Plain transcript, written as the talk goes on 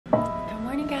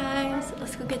morning, guys.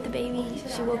 Let's go get the baby.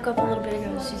 She woke up a little bit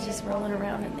ago. She's just rolling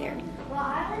around in there.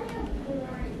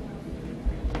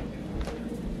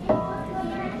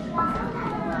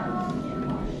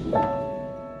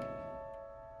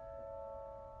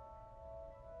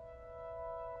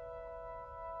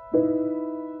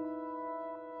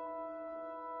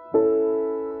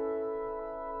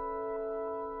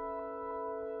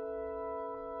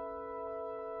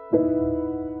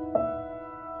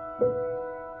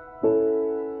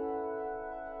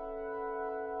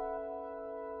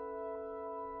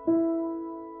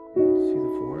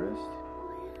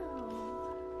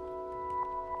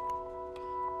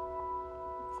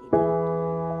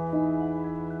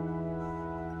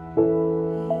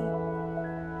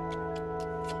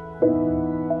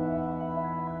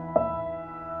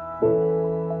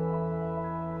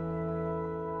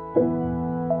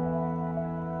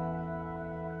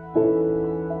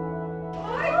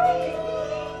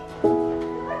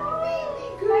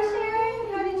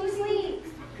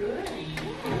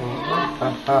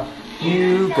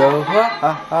 You go ha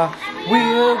ha ha,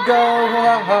 we'll go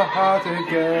ha ha ha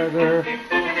together.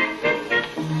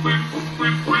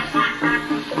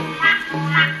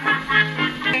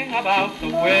 About the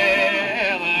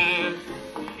weather.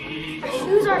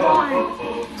 Shoes are gone.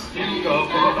 You go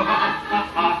ha ha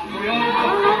ha. I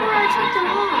don't know where I took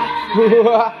them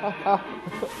off.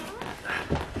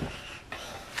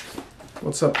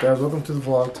 What's up, guys? Welcome to the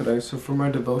vlog today. So for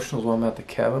my devotionals while I'm at the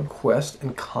cabin, Quest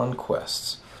and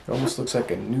Conquests. It almost looks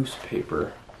like a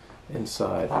newspaper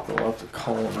inside with lots of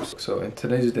columns. So in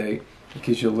today's date, it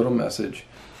gives you a little message.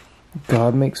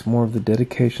 God makes more of the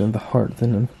dedication of the heart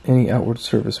than any outward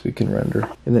service we can render.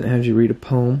 And then it has you read a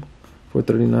poem,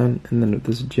 439, and then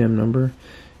this gem number.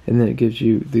 And then it gives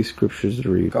you these scriptures to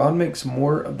read. God makes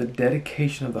more of the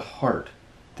dedication of the heart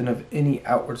than of any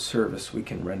outward service we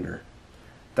can render.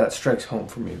 That strikes home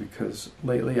for me because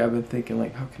lately I've been thinking,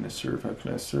 like, how can I serve? How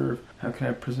can I serve? How can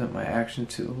I present my action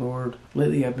to the Lord?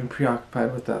 Lately I've been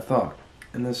preoccupied with that thought.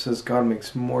 And this says God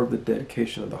makes more of the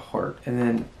dedication of the heart. And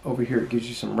then over here it gives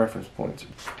you some reference points.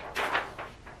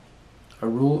 A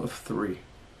rule of 3.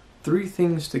 3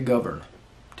 things to govern: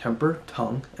 temper,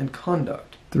 tongue, and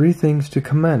conduct. 3 things to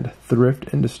commend: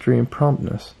 thrift, industry, and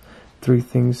promptness. 3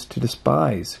 things to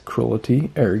despise: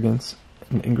 cruelty, arrogance,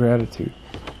 and ingratitude.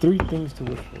 3 things to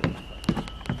live for.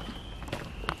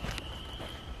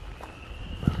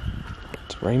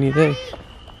 It's a rainy day.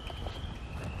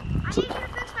 So,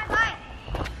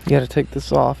 you gotta take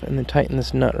this off and then tighten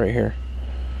this nut right here.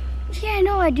 Yeah, I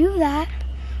know I do that.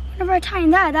 Whenever I tighten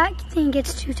that thing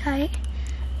gets too tight.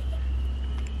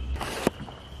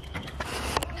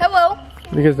 Hello.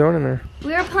 What are you guys doing in there?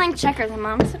 We were playing checkers and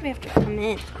Mom said we have to come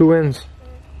in. Who wins?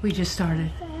 We just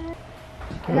started.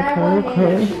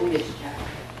 Okay.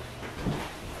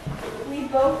 We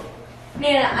both.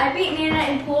 Nana, I beat Nana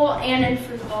in pool and in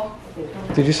foosball.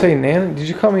 Did you say Nana? Did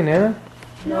you call me Nana?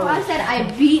 No, I said I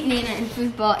beat Nana in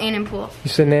foosball and in pool. You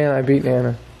said Nana, I beat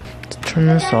Nana. Let's turn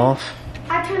this off.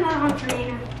 I turned that on for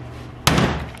Nana.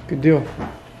 Good deal.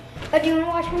 But do you want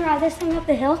to watch me ride this thing up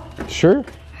the hill? Sure.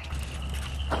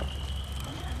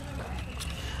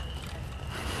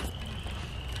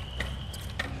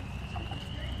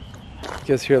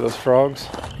 You guys hear those frogs?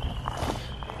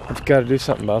 I've got to do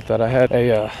something about that. I had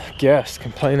a guest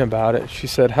complain about it. She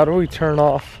said, how do we turn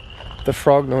off the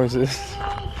frog noises?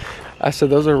 I said,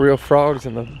 those are real frogs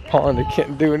in the pond. I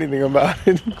can't do anything about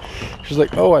it. She's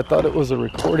like, oh, I thought it was a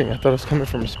recording. I thought it was coming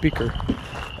from a speaker.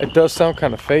 It does sound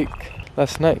kind of fake.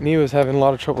 Last night, Nia was having a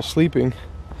lot of trouble sleeping.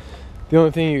 The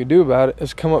only thing you can do about it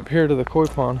is come up here to the koi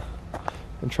pond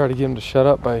and try to get him to shut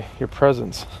up by your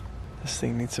presence. This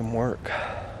thing needs some work.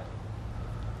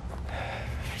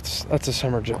 That's a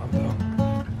summer job, though.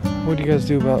 What do you guys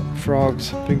do about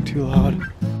frogs being too loud?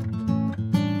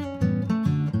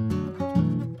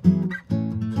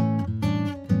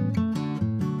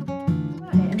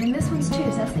 And then this one's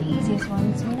 2s. That's the easiest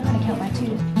one. So we know how to count by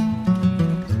 2s.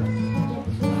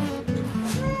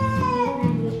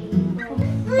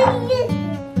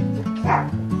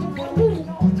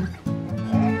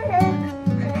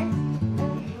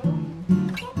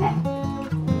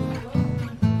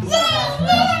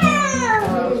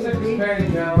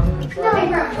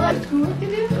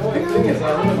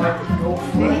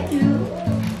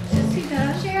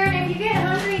 Sharon, if you get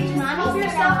hungry, just help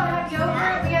yourself. I have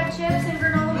yogurt, we have chips and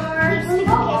granola bars.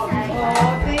 Oh,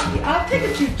 thank you. I'll take a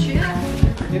few chips.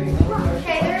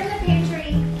 Okay, they're in the pantry.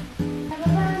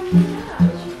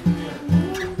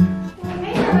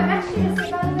 Hey, I asked you to sit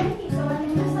by the baby so I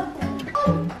can do something.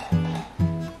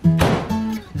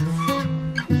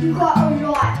 You got a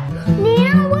lot.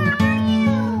 Nana, where are you?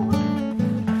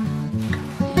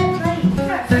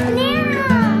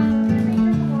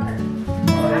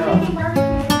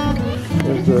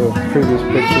 previous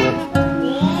picture.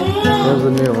 There's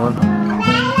the new one.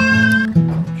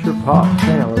 Sure pops.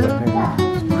 Dang, I love that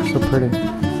painting. It's so pretty.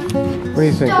 What do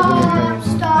you think of the new painting?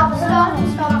 Stop.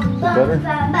 Is it better?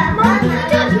 Mom,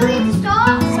 you need to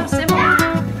stop. So similar.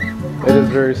 It is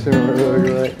very similar,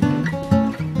 you're right. I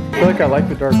feel like I like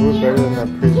the dark blue better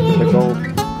than the gold.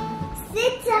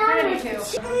 Sit down.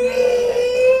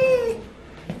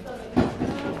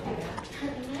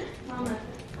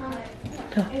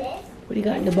 What do you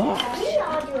got in the box?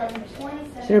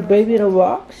 Is there a baby in a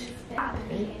box?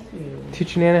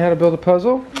 Teaching Anna how to build a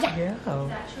puzzle? Yeah.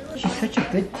 She's such a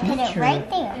good teacher. Put it right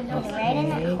there. Put it right in Okay,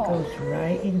 that it hole. goes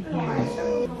right in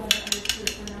here.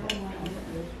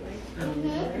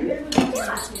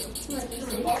 That's his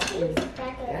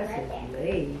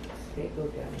legs. They go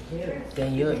down here. Then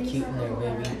you look cute in there,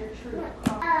 baby.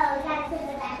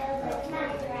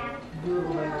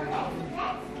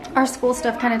 Our school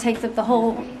stuff kind of takes up the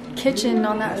whole kitchen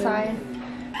on that side.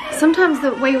 Sometimes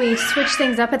the way we switch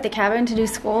things up at the cabin to do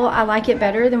school, I like it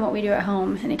better than what we do at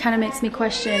home, and it kind of makes me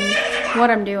question what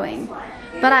I'm doing.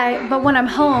 But when I'm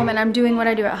home and I'm doing what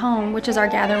I do at home, which is our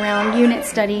gather round unit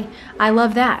study, I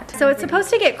love that. So it's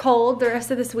supposed to get cold the rest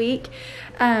of this week,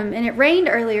 and it rained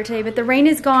earlier today, but the rain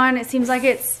is gone. It seems like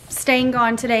it's staying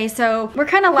gone today, so we're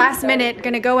kind of last minute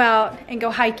gonna go out and go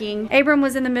hiking. Abram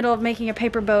was in the middle of making a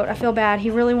paper boat. I feel bad.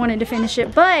 He really wanted to finish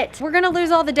it, but we're gonna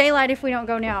lose all the daylight if we don't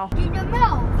go now.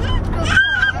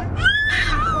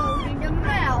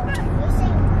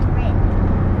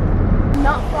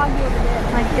 Not foggy over there.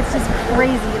 Like, it's just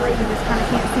crazy. Like, you just kind of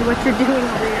can't see what you're doing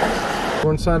over here.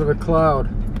 We're inside of a cloud.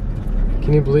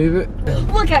 Can you believe it?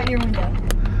 Look out your window.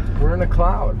 We're in a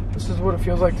cloud. This is what it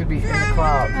feels like to be in a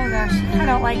cloud. Oh gosh, I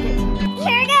don't like it.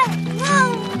 Here we go.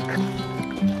 Whoa.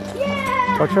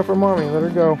 Yeah. Watch out for mommy. Let her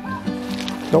go.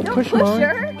 Don't push mommy.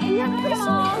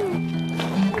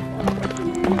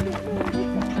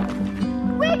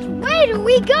 Which way do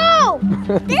we go?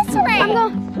 This way. I'm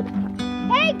going.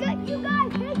 Hey, you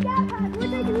guys, take that path. We're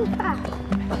taking this path.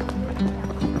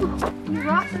 Your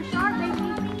rocks are sharp, baby.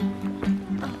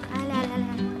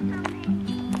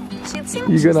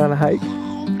 You good on a hike?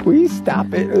 Please stop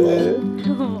it.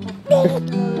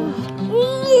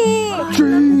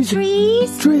 Trees.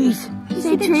 Trees. Trees.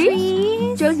 Say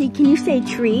trees. Josie, can you say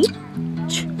tree?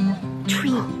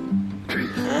 Tree.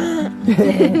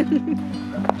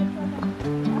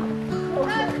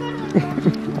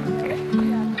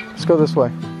 Let's go this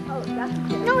way.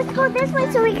 No, let's go this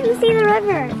way so we can see the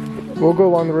river. We'll go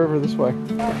along the river this way.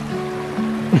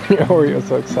 Oreo's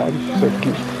so excited. She's so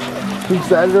cute. You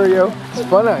excited, Oreo? It's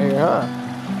fun out here, huh?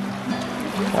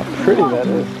 How pretty that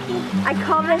is. I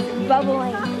call this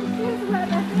bubbling.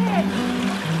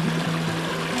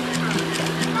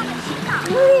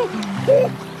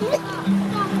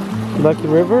 You like the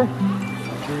river?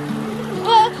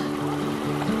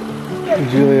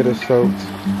 Juliet is soaked.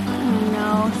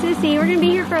 No, Sissy, we're gonna be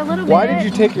here for a little bit. Why did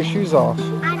you take your shoes off?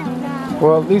 I don't know.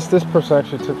 Well, at least this person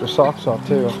actually took their socks off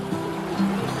too.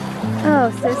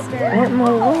 Oh, sister. What in the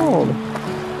world?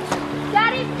 I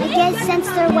guess since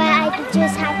they're wet, I could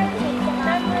just have to take them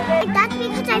off. That's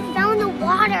because I fell in the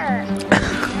water.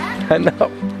 I know.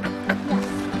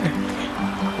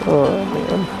 Oh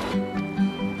man.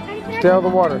 Stay out of the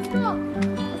water. Can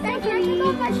I take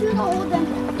off my shoes or hold them?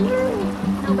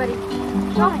 Nobody.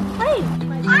 Oh, wait.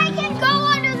 I can go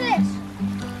under this.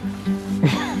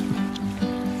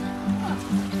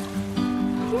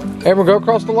 Abram, go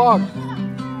across the log.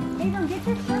 Hey, don't get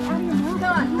your shirt out of your mouth.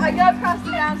 Come on, I go across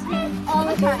the downspeed all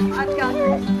the time. I've got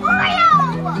this. Oreo!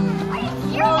 Are you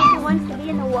serious? He wants to be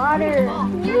in the water.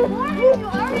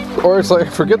 Or it's like,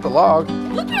 forget the log.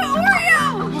 Look at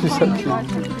Oreo! She's so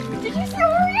cute. Did you see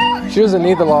Oreo? She doesn't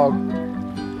need the log.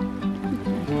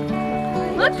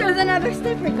 Look, there's another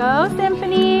slipper. Go,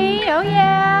 Symphony. Oh,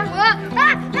 yeah.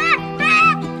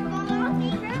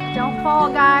 Don't fall,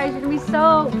 guys. You're gonna be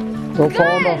soaked. Don't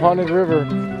fall in the haunted river.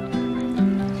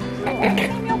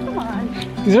 Come on.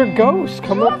 These are ghosts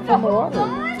coming up from the water.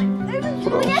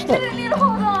 Juliet didn't need to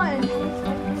hold on.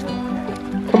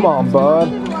 Come on, bud.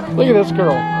 Look at this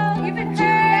girl. You've been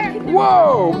hurt.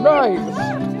 Whoa, nice.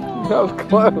 That was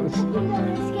close.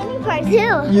 Skinny part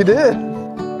too. You did.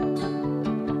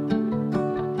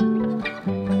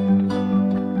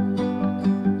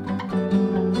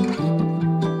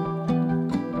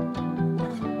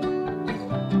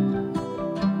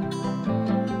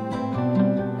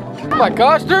 Oh my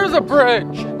gosh, there's a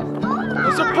bridge.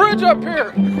 There's a bridge up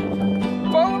here.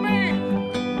 Follow me.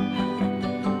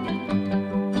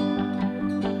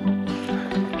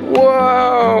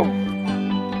 Whoa.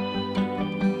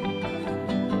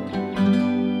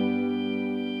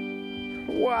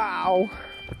 Wow.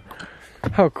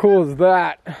 How cool is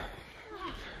that?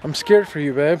 I'm scared for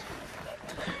you, babe.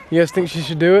 You guys think she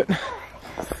should do it?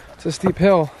 It's a steep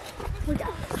hill.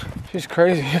 She's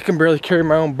crazy. I can barely carry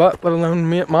my own butt, let alone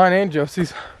mine and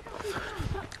Josie's.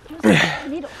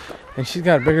 And she's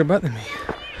got a bigger butt than me.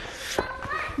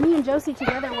 Me and Josie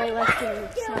together weigh less than you,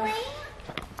 so. What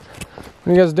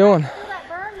are you guys doing?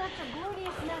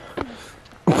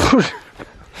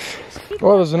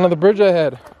 Oh, there's another bridge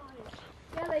ahead.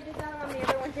 Yeah, they did that on the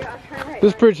other one too. I was trying to write.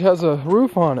 This bridge has a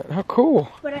roof on it. How cool.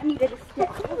 But I needed a stick.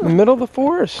 In the middle of the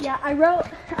forest. Yeah, I was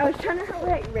trying to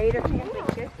write radar to get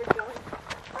pictures for Joey.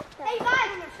 Hey guys,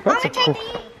 That's a I'm cool.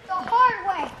 taking the hard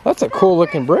way. That's a cool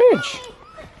looking bridge.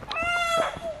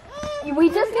 We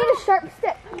just need a sharp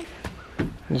stick.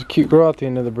 There's a cute girl at the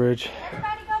end of the bridge.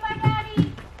 Everybody go by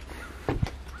Daddy.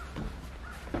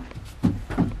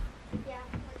 Yeah.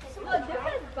 Look, this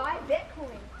says buy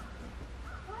Bitcoin.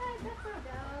 What? That's so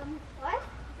dumb. What? It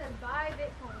says buy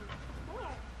Bitcoin.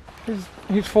 Where?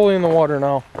 He's fully in the water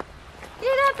now.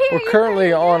 Get up here. We're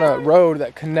currently on a road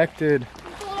that connected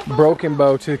Broken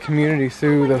Bow to the community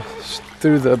through the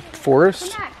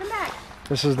forest. Come back.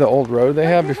 This is the old road they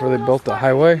had before they built the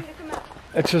highway.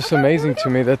 It's just amazing to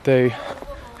me that they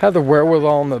had the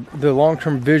wherewithal and the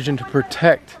long-term vision to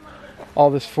protect all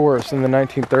this forest in the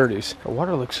 1930s. The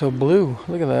water looks so blue.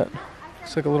 Look at that.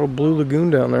 It's like a little blue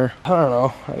lagoon down there. I don't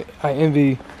know. I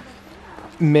envy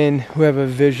men who have a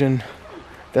vision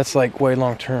that's like way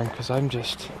long-term, because I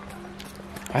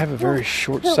have a very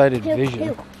short-sighted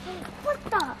vision. What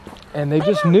the? And they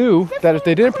just knew that if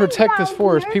they didn't protect this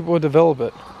forest, people would develop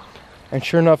it. And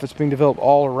sure enough, it's being developed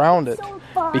all around it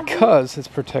because it's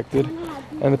protected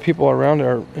and the people around it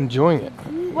are enjoying it.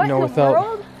 You know,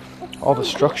 without all the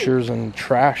structures and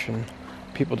trash and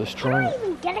people destroying it.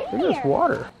 Look at this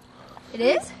water. It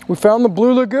is? We found the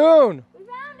Blue Lagoon. We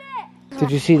found it.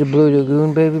 Did you see the Blue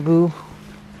Lagoon, baby boo?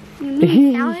 The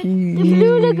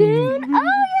Blue Lagoon. Oh,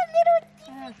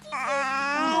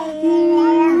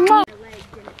 your little.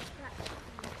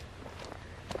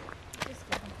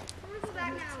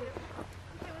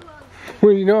 What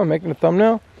do you know? I'm making a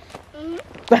thumbnail?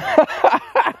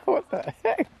 What the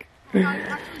heck?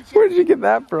 Where did you get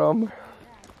that from?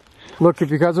 Look, if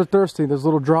you guys are thirsty, there's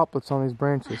little droplets on these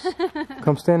branches.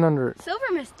 Come stand under it. Silver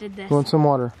Mist did this. You want some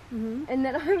water? And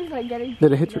then I was like getting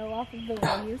Did it hit you? off of the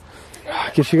values.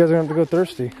 I guess you guys are going to have to go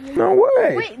thirsty. No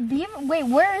way! Wait,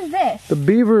 where is this? The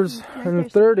Beavers in the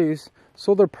 30s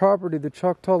sold their property to the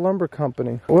Choctaw Lumber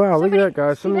Company. Wow, look at that,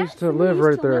 guys. Someone used to live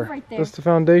right there. That's the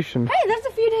foundation. Hey, that's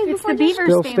a few days It's before the Beavers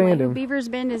Still family. standing. Who Beavers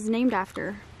Bend is named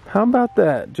after. How about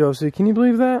that, Josie? Can you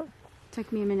believe that?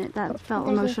 Took me a minute. That felt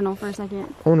emotional for a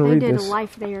second. I want to They read did this. a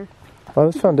life there. Wow,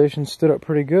 this foundation stood up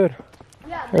pretty good.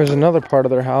 There's another part of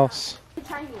their house.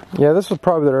 Yeah, this was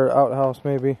probably their outhouse,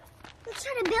 maybe. Let's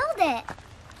try to build it.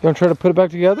 You want to try to put it back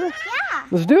together? Yeah.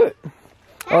 Let's do it.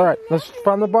 All right, let's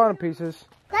find the bottom pieces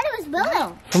Glad it was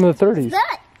building. from the 30s. Build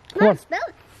it. Come on. Let's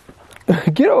build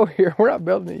it. Get over here. We're not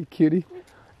building it, you cutie. It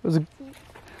was a...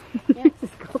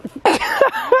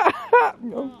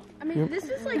 I mean, this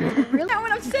is like really. Not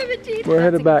when I'm 17. We're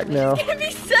headed back now. It's gonna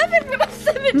be 7 when I'm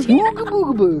 17.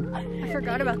 Boogaboo. I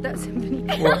forgot about that symphony.